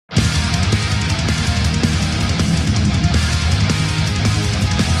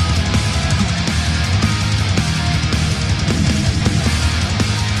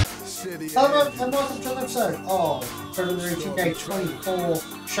and welcome to an episode of WWE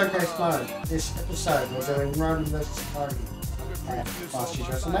 2K24 Showcase Mode. This episode we're doing Roman vs Cody at last year's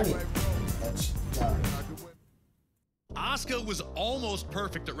WrestleMania. Let's go. Asuka was almost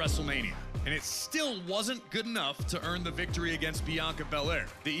perfect at WrestleMania, and it still wasn't good enough to earn the victory against Bianca Belair.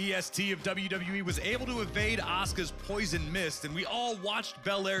 The EST of WWE was able to evade Asuka's poison mist, and we all watched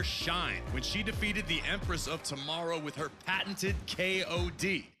Belair shine when she defeated the Empress of Tomorrow with her patented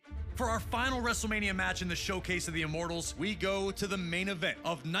KOD. For our final WrestleMania match in the Showcase of the Immortals, we go to the main event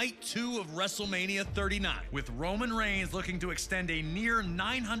of Night 2 of WrestleMania 39, with Roman Reigns looking to extend a near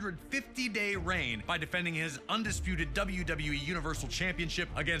 950-day reign by defending his undisputed WWE Universal Championship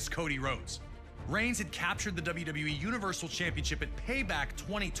against Cody Rhodes. Reigns had captured the WWE Universal Championship at Payback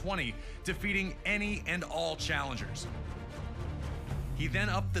 2020, defeating any and all challengers. He then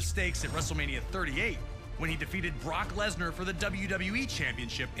upped the stakes at WrestleMania 38, when he defeated Brock Lesnar for the WWE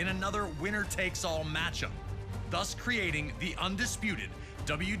Championship in another winner-takes-all matchup, thus creating the undisputed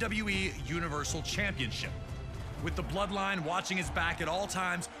WWE Universal Championship. With the Bloodline watching his back at all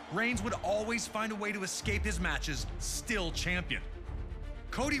times, Reigns would always find a way to escape his matches, still champion.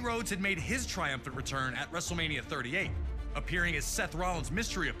 Cody Rhodes had made his triumphant return at WrestleMania 38, appearing as Seth Rollins'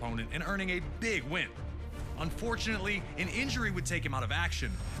 mystery opponent and earning a big win. Unfortunately, an injury would take him out of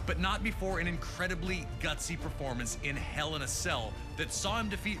action, but not before an incredibly gutsy performance in Hell in a Cell that saw him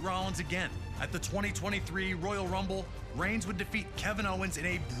defeat Rollins again. At the 2023 Royal Rumble, Reigns would defeat Kevin Owens in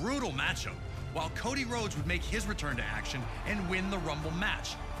a brutal matchup, while Cody Rhodes would make his return to action and win the Rumble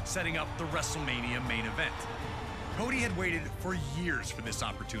match, setting up the WrestleMania main event. Cody had waited for years for this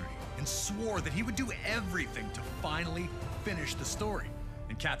opportunity and swore that he would do everything to finally finish the story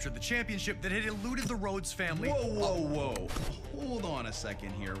and captured the championship that had eluded the Rhodes family. Whoa. Hold on a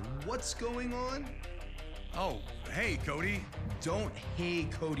second here. What's going on? Oh, hey, Cody. Don't hey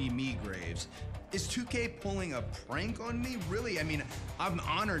Cody me, Graves. Is 2K pulling a prank on me? Really? I mean, I'm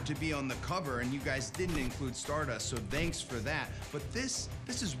honored to be on the cover, and you guys didn't include Stardust, so thanks for that. But this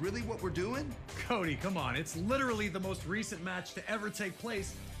is really what we're doing? Cody, come on. It's literally the most recent match to ever take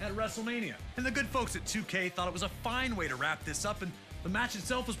place at WrestleMania. And the good folks at 2K thought it was a fine way to wrap this up, and the match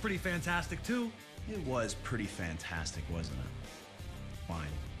itself was pretty fantastic, too. It was pretty fantastic, wasn't it? Fine.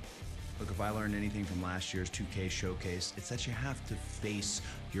 Look, if I learned anything from last year's 2K Showcase, it's that you have to face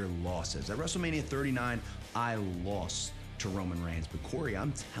your losses. At WrestleMania 39, I lost to Roman Reigns, but Corey,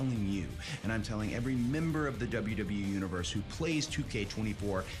 I'm telling you, and I'm telling every member of the WWE Universe who plays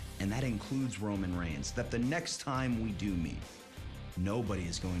 2K24, and that includes Roman Reigns, that the next time we do meet, nobody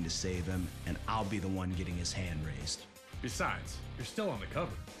is going to save him, and I'll be the one getting his hand raised. Besides, you're still on the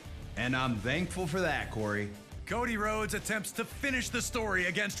cover. And I'm thankful for that, Corey. Cody Rhodes attempts to finish the story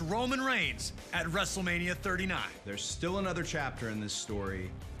against Roman Reigns at WrestleMania 39. There's still another chapter in this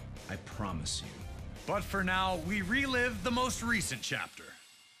story, I promise you. But for now, we relive the most recent chapter.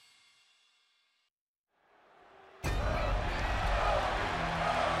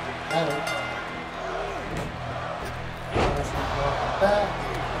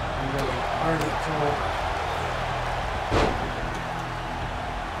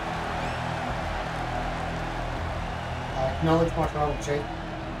 Acknowledge my role, Jake.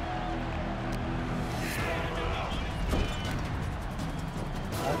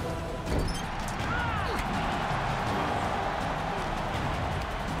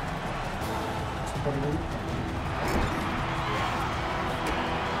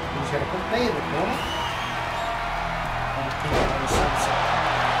 He's got a good play in the corner.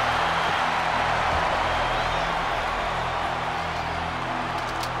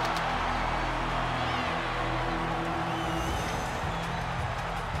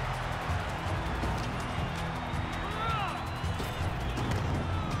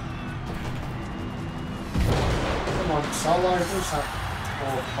 Solo, do something.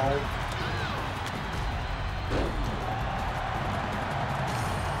 Oh, Cole.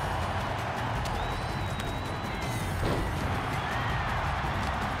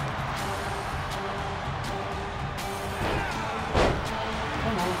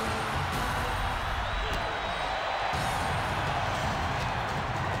 Come on.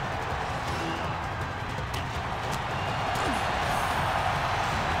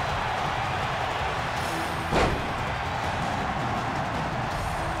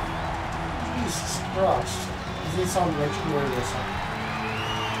 Christ. Is this on Richard or this one?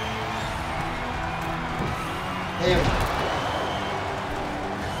 There we go.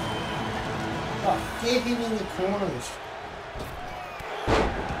 Oh, get him in the corners. I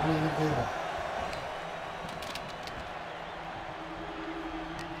need to do that.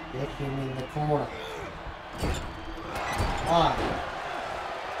 Get him in the corner. Ah.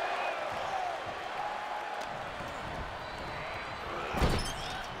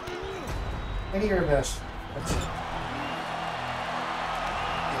 Any reverse. That's it.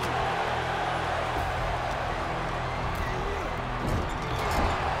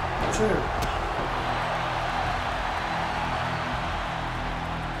 Two.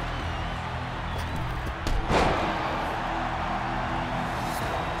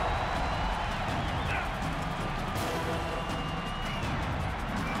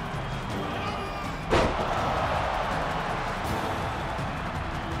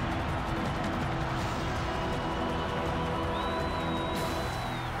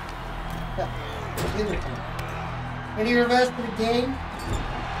 Any reverse for the game?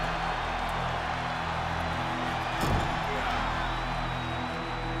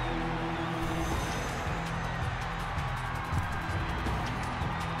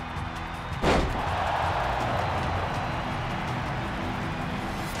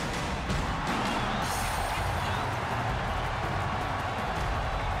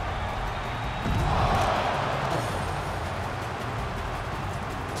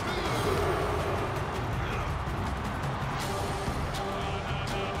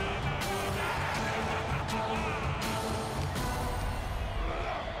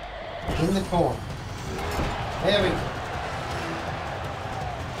 In the corner. There we go.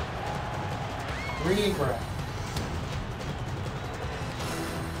 Read grab.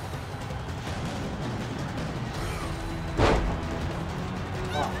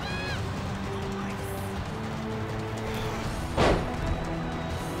 Wow.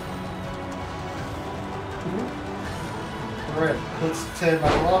 Red puts the turn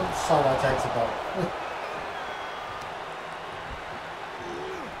back on, Solo takes a bolt.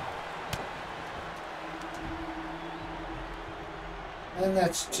 And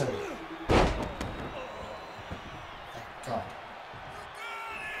that's two. Thank God.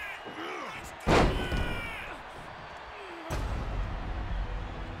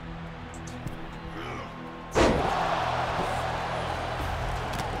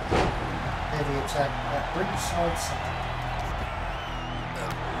 Heavy attack at ringside center.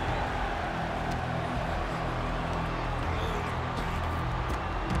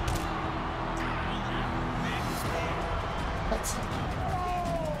 That's it.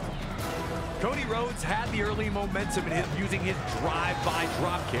 Cody Rhodes had the early momentum in using his drive-by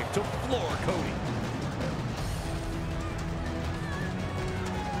dropkick to floor Cody.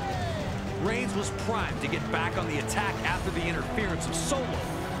 Reigns was primed to get back on the attack after the interference of Solo,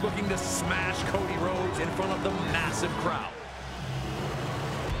 looking to smash Cody Rhodes in front of the massive crowd.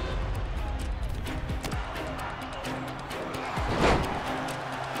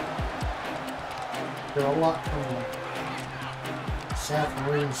 There are a lot from South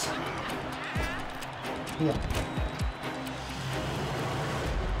ringside. Yeah.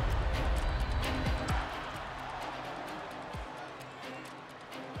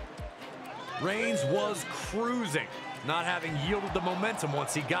 Reigns was cruising, not having yielded the momentum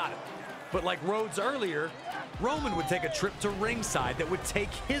once he got it. But like Rhodes earlier, Roman would take a trip to ringside that would take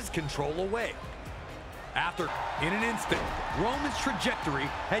his control away. After, in an instant, Roman's trajectory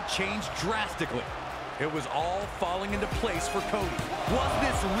had changed drastically. It was all falling into place for Cody. Was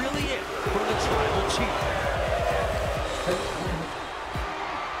this really it for the Tribal Chief?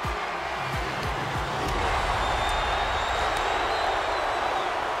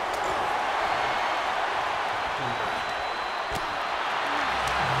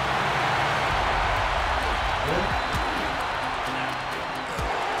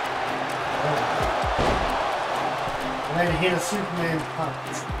 And then hit a Superman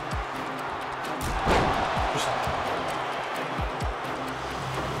punch.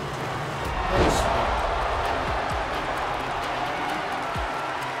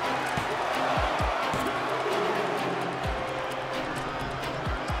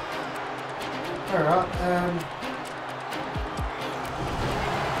 Alright,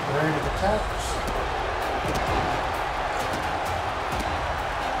 round of attacks.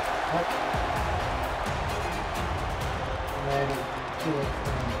 Up. And then do it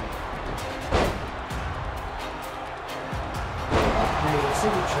from the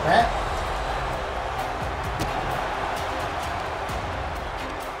signature that.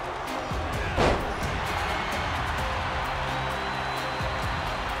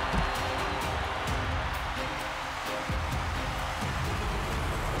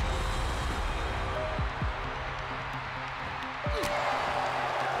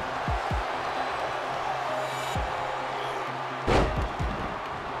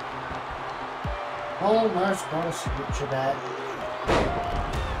 Almost got a signature that.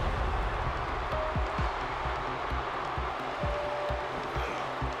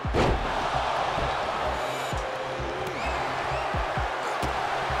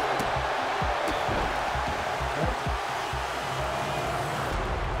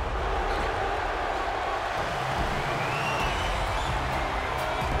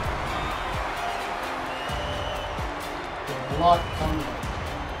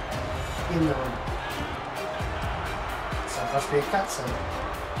 in the room. So it must be a cutscene.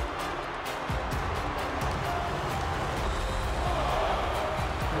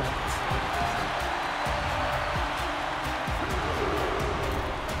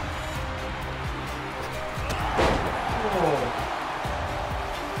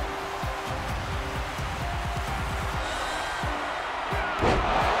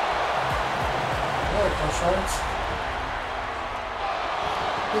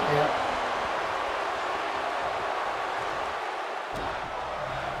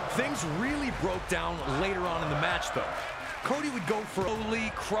 Things really broke down later on in the match, though. Cody would go for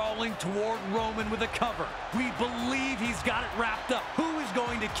slowly crawling toward Roman with a cover. We believe he's got it wrapped up. Who is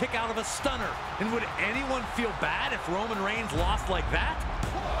going to kick out of a stunner? And would anyone feel bad if Roman Reigns lost like that?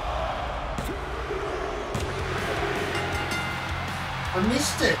 I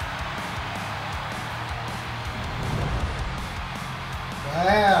missed it.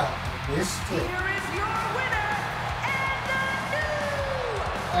 Wow, I missed it. Here is your winner, and the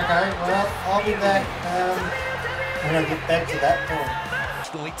new Okay, well, I'll be back when I get back to that point.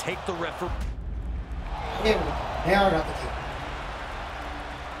 Only take the referee. Yeah, now I got the kick.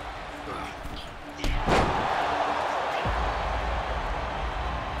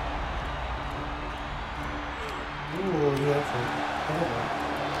 Ooh, yeah,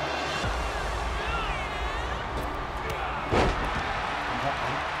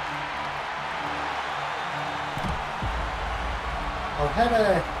 I've had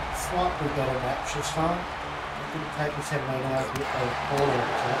a slightly better match this time. It didn't take me 7 hours to get the corner to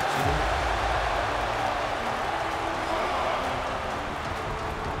that.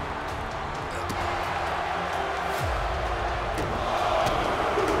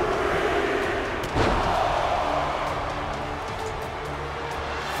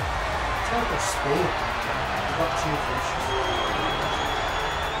 Take a speed. I've got 2 finishes.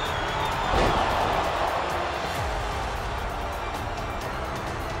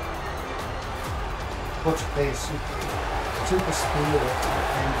 Português, super speed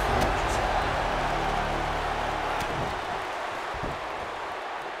and matches.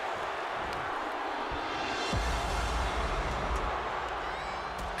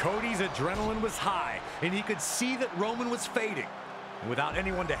 Cody's adrenaline was high, and he could see that Roman was fading. Without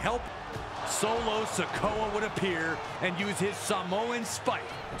anyone to help, Solo Sikoa would appear and use his Samoan spike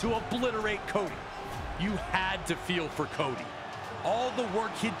to obliterate Cody. You had to feel for Cody. All the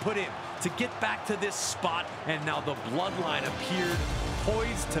work he'd put in to get back to this spot, and now the bloodline appeared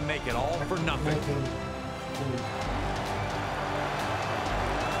poised to make it all for nothing.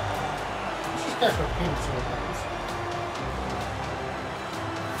 Let's just go for a pin so it happens.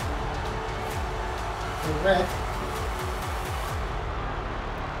 The red.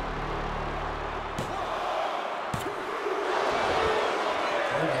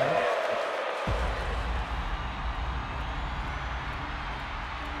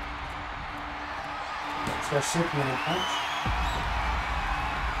 So Superman punch.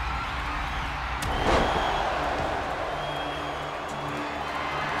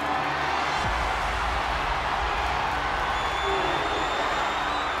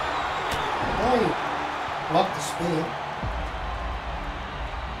 Oh, blocked the spear.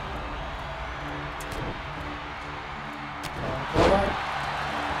 All right.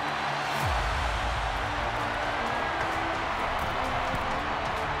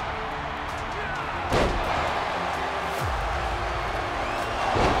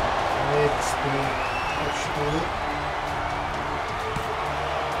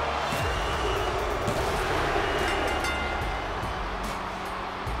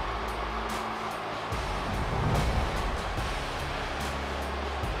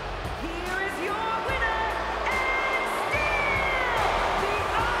 Here is your winner, and still the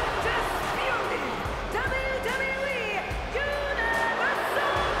undisputed WWE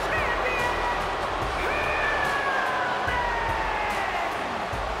Universal Champion,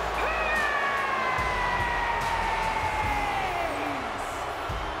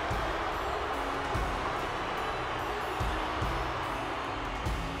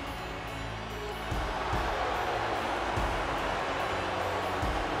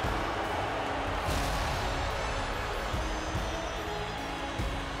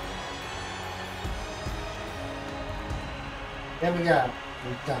 There we go.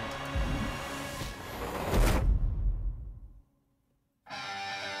 We're done.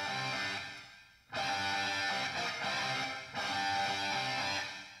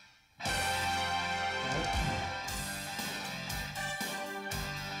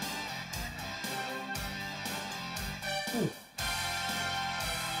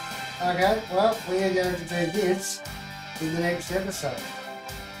 Okay, well, we are going to do this in the next episode.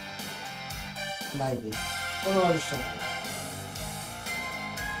 Maybe. What do I just think?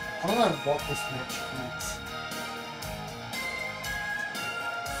 I don't know what this match is.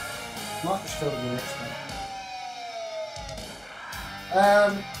 Might just go to the next one.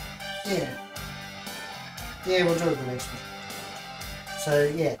 Yeah. Yeah, we'll do it the next one. So,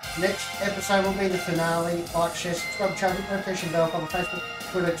 yeah, next episode will be the finale. Like, share, subscribe, channel, notification bell, on Facebook,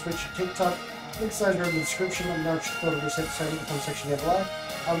 Twitter, Twitch, TikTok. Links over in the description. Let me know what you thought of this episode in the comment section down below.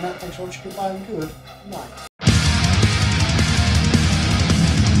 Other than that, thanks for watching. Goodbye and good night.